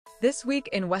This week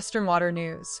in Western water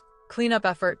news, cleanup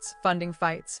efforts, funding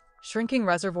fights, shrinking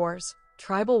reservoirs,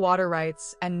 tribal water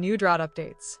rights, and new drought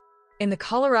updates. In the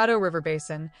Colorado River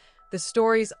Basin, the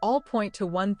stories all point to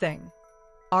one thing: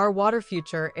 our water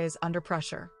future is under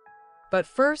pressure. But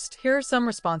first, here are some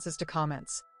responses to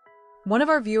comments. One of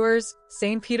our viewers,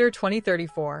 St. Peter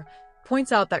 2034,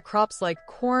 points out that crops like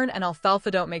corn and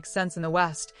alfalfa don't make sense in the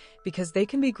West because they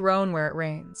can be grown where it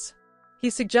rains. He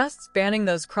suggests banning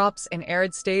those crops in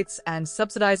arid states and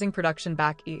subsidizing production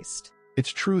back east.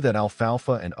 It's true that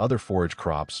alfalfa and other forage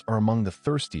crops are among the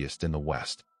thirstiest in the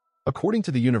West. According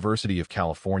to the University of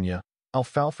California,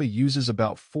 alfalfa uses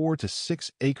about 4 to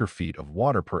 6 acre-feet of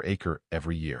water per acre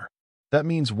every year. That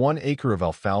means 1 acre of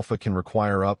alfalfa can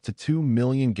require up to 2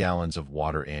 million gallons of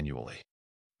water annually.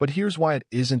 But here's why it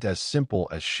isn't as simple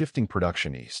as shifting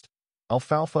production east.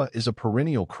 Alfalfa is a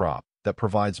perennial crop that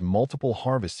provides multiple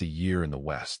harvests a year in the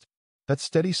West. That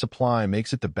steady supply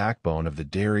makes it the backbone of the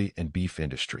dairy and beef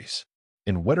industries.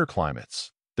 In wetter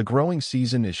climates, the growing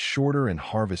season is shorter and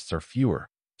harvests are fewer,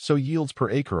 so yields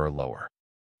per acre are lower.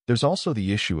 There's also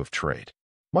the issue of trade.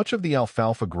 Much of the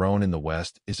alfalfa grown in the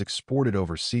West is exported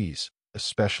overseas,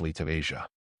 especially to Asia.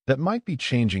 That might be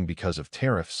changing because of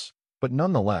tariffs, but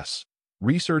nonetheless,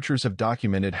 researchers have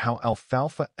documented how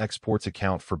alfalfa exports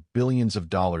account for billions of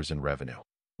dollars in revenue,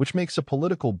 which makes a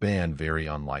political ban very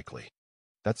unlikely.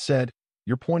 That said,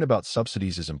 your point about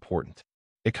subsidies is important.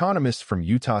 Economists from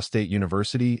Utah State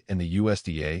University and the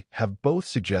USDA have both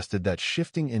suggested that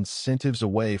shifting incentives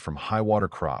away from high-water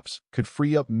crops could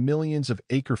free up millions of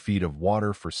acre-feet of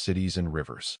water for cities and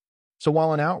rivers. So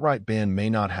while an outright ban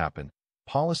may not happen,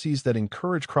 policies that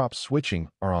encourage crop switching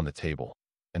are on the table,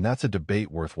 and that's a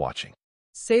debate worth watching.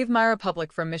 Save My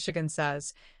Republic from Michigan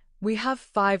says, "We have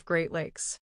 5 Great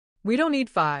Lakes. We don't need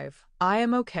 5. I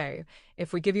am okay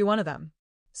if we give you one of them.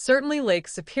 Certainly Lake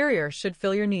Superior should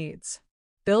fill your needs.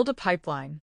 Build a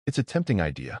pipeline." It's a tempting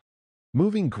idea.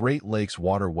 Moving Great Lakes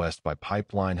water west by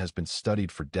pipeline has been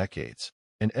studied for decades,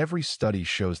 and every study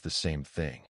shows the same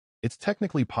thing. It's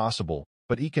technically possible,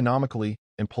 but economically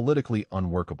and politically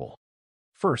unworkable.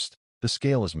 First, the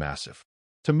scale is massive.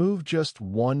 To move just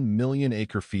 1 million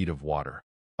acre-feet of water,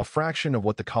 a fraction of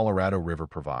what the Colorado River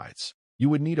provides, you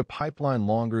would need a pipeline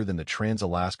longer than the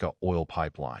Trans-Alaska Oil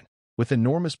Pipeline, with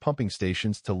enormous pumping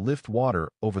stations to lift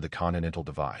water over the Continental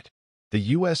Divide. The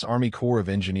U.S. Army Corps of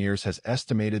Engineers has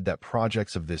estimated that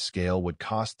projects of this scale would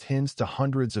cost tens to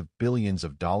hundreds of billions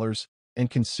of dollars and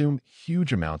consume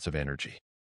huge amounts of energy.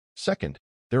 Second,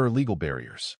 there are legal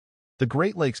barriers. The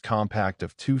Great Lakes Compact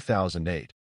of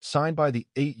 2008, signed by the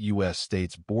 8 U.S.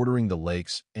 states bordering the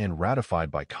lakes and ratified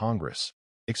by Congress,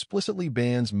 explicitly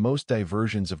bans most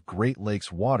diversions of Great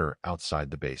Lakes water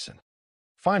outside the basin.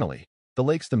 Finally, the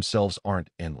lakes themselves aren't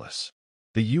endless.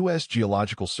 The U.S.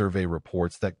 Geological Survey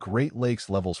reports that Great Lakes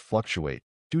levels fluctuate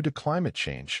due to climate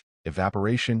change,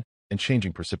 evaporation, and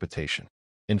changing precipitation.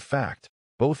 In fact,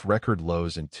 both record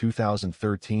lows in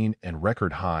 2013 and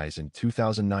record highs in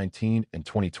 2019 and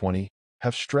 2020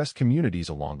 have stressed communities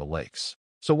along the lakes.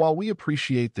 So while we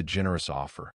appreciate the generous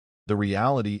offer, the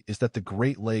reality is that the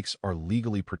Great Lakes are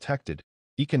legally protected,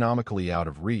 economically out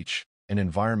of reach, and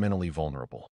environmentally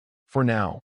vulnerable. For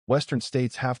now, Western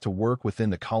states have to work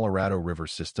within the Colorado River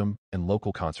system and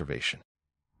local conservation.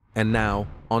 And now,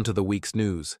 onto the week's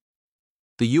news.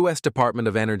 The U.S. Department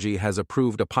of Energy has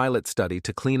approved a pilot study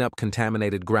to clean up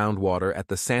contaminated groundwater at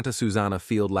the Santa Susana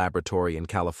Field Laboratory in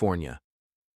California.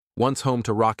 Once home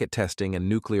to rocket testing and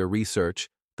nuclear research,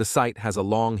 the site has a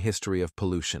long history of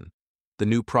pollution. The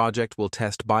new project will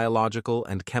test biological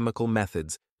and chemical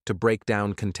methods to break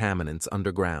down contaminants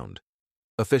underground.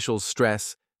 Officials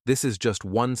stress this is just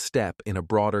one step in a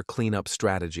broader cleanup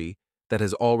strategy that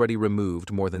has already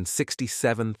removed more than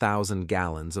 67,000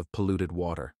 gallons of polluted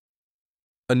water.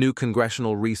 A new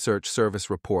Congressional Research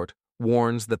Service report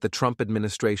warns that the Trump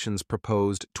administration's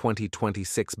proposed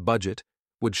 2026 budget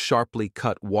would sharply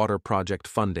cut water project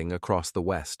funding across the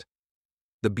West.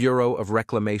 The Bureau of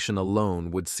Reclamation alone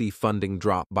would see funding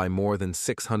drop by more than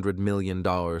 $600 million.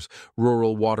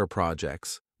 Rural water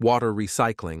projects, water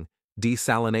recycling,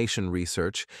 desalination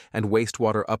research, and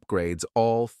wastewater upgrades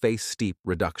all face steep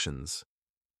reductions.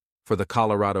 For the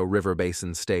Colorado River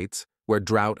Basin states, where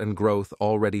drought and growth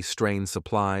already strain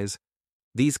supplies,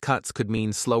 these cuts could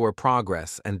mean slower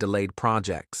progress and delayed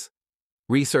projects.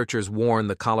 Researchers warn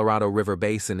the Colorado River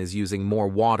Basin is using more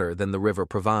water than the river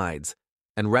provides,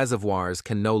 and reservoirs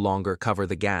can no longer cover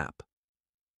the gap.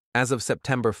 As of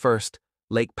September 1st,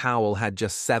 Lake Powell had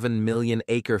just 7 million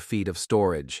acre-feet of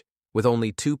storage, with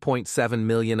only 2.7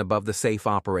 million above the safe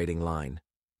operating line.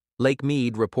 Lake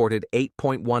Mead reported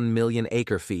 8.1 million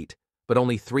acre-feet, but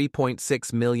only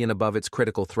 3.6 million above its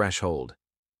critical threshold.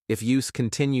 If use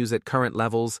continues at current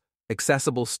levels,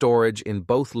 accessible storage in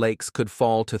both lakes could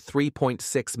fall to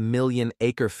 3.6 million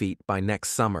acre-feet by next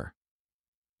summer.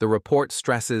 The report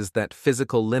stresses that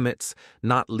physical limits,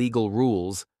 not legal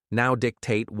rules, now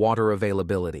dictate water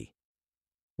availability.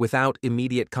 Without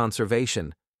immediate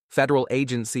conservation, federal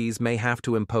agencies may have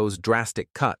to impose drastic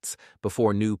cuts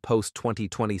before new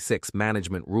post-2026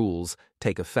 management rules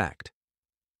take effect.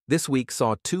 This week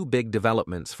saw two big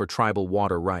developments for tribal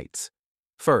water rights.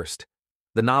 First,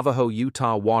 the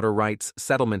Navajo-Utah Water Rights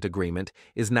Settlement Agreement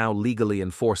is now legally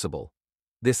enforceable.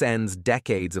 This ends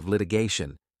decades of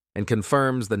litigation and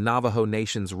confirms the Navajo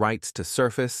Nation's rights to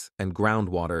surface and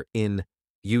groundwater in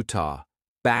Utah,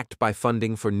 backed by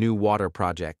funding for new water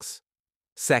projects.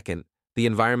 Second, the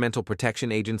Environmental Protection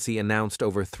Agency announced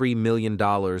over $3 million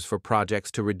for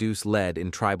projects to reduce lead in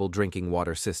tribal drinking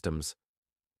water systems.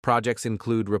 Projects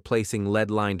include replacing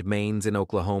lead-lined mains in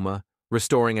Oklahoma,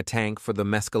 restoring a tank for the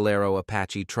Mescalero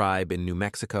Apache tribe in New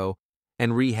Mexico,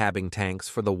 and rehabbing tanks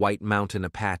for the White Mountain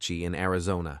Apache in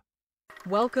Arizona.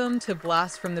 Welcome to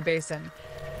Blast from the Basin,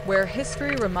 where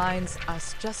history reminds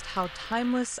us just how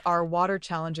timeless our water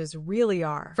challenges really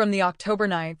are. From the October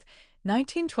 9th,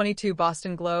 1922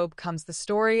 Boston Globe comes the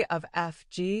story of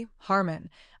F.G.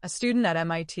 Harmon, a student at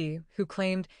MIT who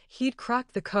claimed he'd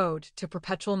cracked the code to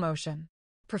perpetual motion.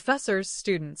 Professors,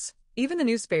 students, even the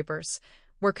newspapers,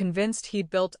 were convinced he'd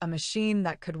built a machine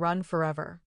that could run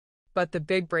forever. But the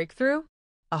big breakthrough?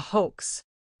 A hoax.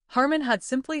 Harmon had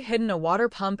simply hidden a water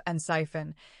pump and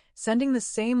siphon, sending the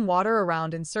same water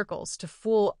around in circles to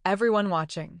fool everyone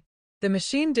watching. The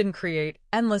machine didn't create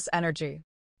endless energy.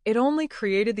 It only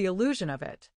created the illusion of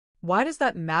it. Why does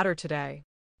that matter today?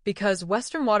 Because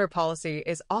Western water policy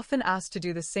is often asked to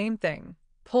do the same thing,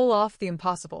 pull off the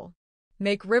impossible.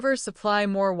 Make rivers supply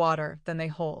more water than they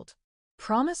hold.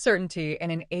 Promise certainty in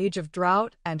an age of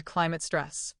drought and climate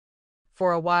stress.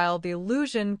 For a while, the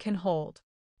illusion can hold.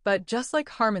 But just like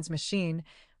Harmon's machine,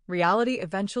 reality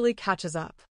eventually catches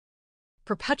up.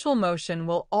 Perpetual motion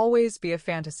will always be a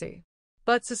fantasy.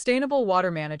 But sustainable water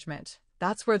management,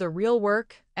 that's where the real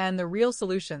work and the real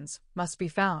solutions must be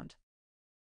found.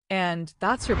 And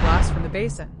that's your blast from the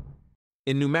basin.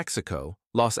 In New Mexico,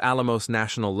 Los Alamos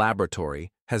National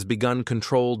Laboratory has begun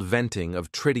controlled venting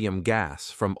of tritium gas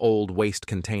from old waste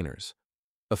containers.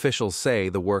 Officials say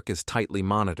the work is tightly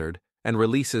monitored and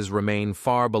releases remain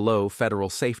far below federal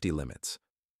safety limits.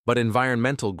 But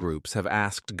environmental groups have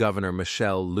asked Governor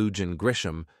Michelle Lujan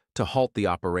Grisham to halt the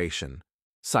operation,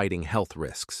 citing health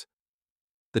risks.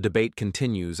 The debate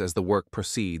continues as the work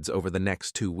proceeds over the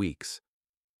next 2 weeks.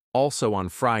 Also on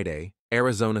Friday,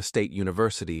 Arizona State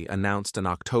University announced an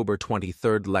October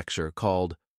 23rd lecture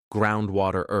called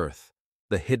Groundwater Earth,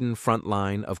 the Hidden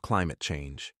Frontline of Climate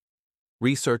Change.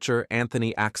 Researcher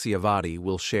Anthony Axiavati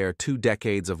will share 2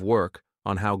 decades of work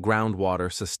on how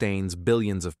groundwater sustains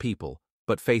billions of people,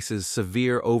 but faces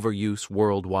severe overuse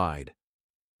worldwide.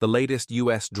 The latest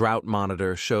U.S. drought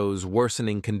monitor shows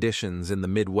worsening conditions in the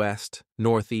Midwest,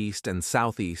 Northeast, and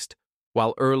Southeast,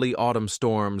 while early autumn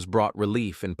storms brought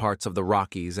relief in parts of the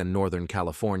Rockies and Northern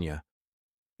California.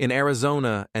 In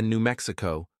Arizona and New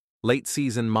Mexico,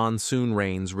 late-season monsoon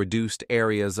rains reduced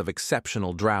areas of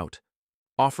exceptional drought,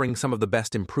 offering some of the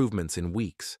best improvements in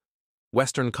weeks.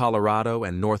 Western Colorado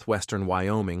and northwestern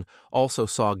Wyoming also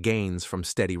saw gains from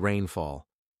steady rainfall.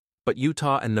 But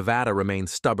Utah and Nevada remain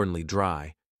stubbornly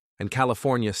dry, and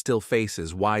California still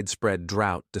faces widespread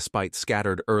drought despite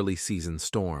scattered early-season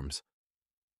storms.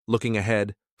 Looking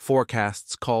ahead,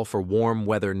 forecasts call for warm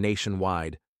weather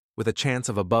nationwide, with a chance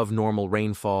of above-normal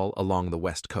rainfall along the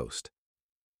West Coast.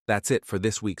 That's it for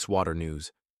this week's water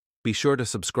news. Be sure to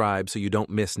subscribe so you don't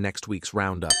miss next week's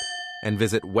roundup, and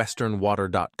visit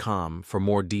westernwater.com for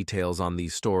more details on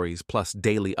these stories plus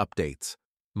daily updates,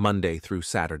 Monday through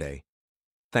Saturday.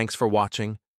 Thanks for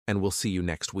watching, and we'll see you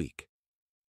next week.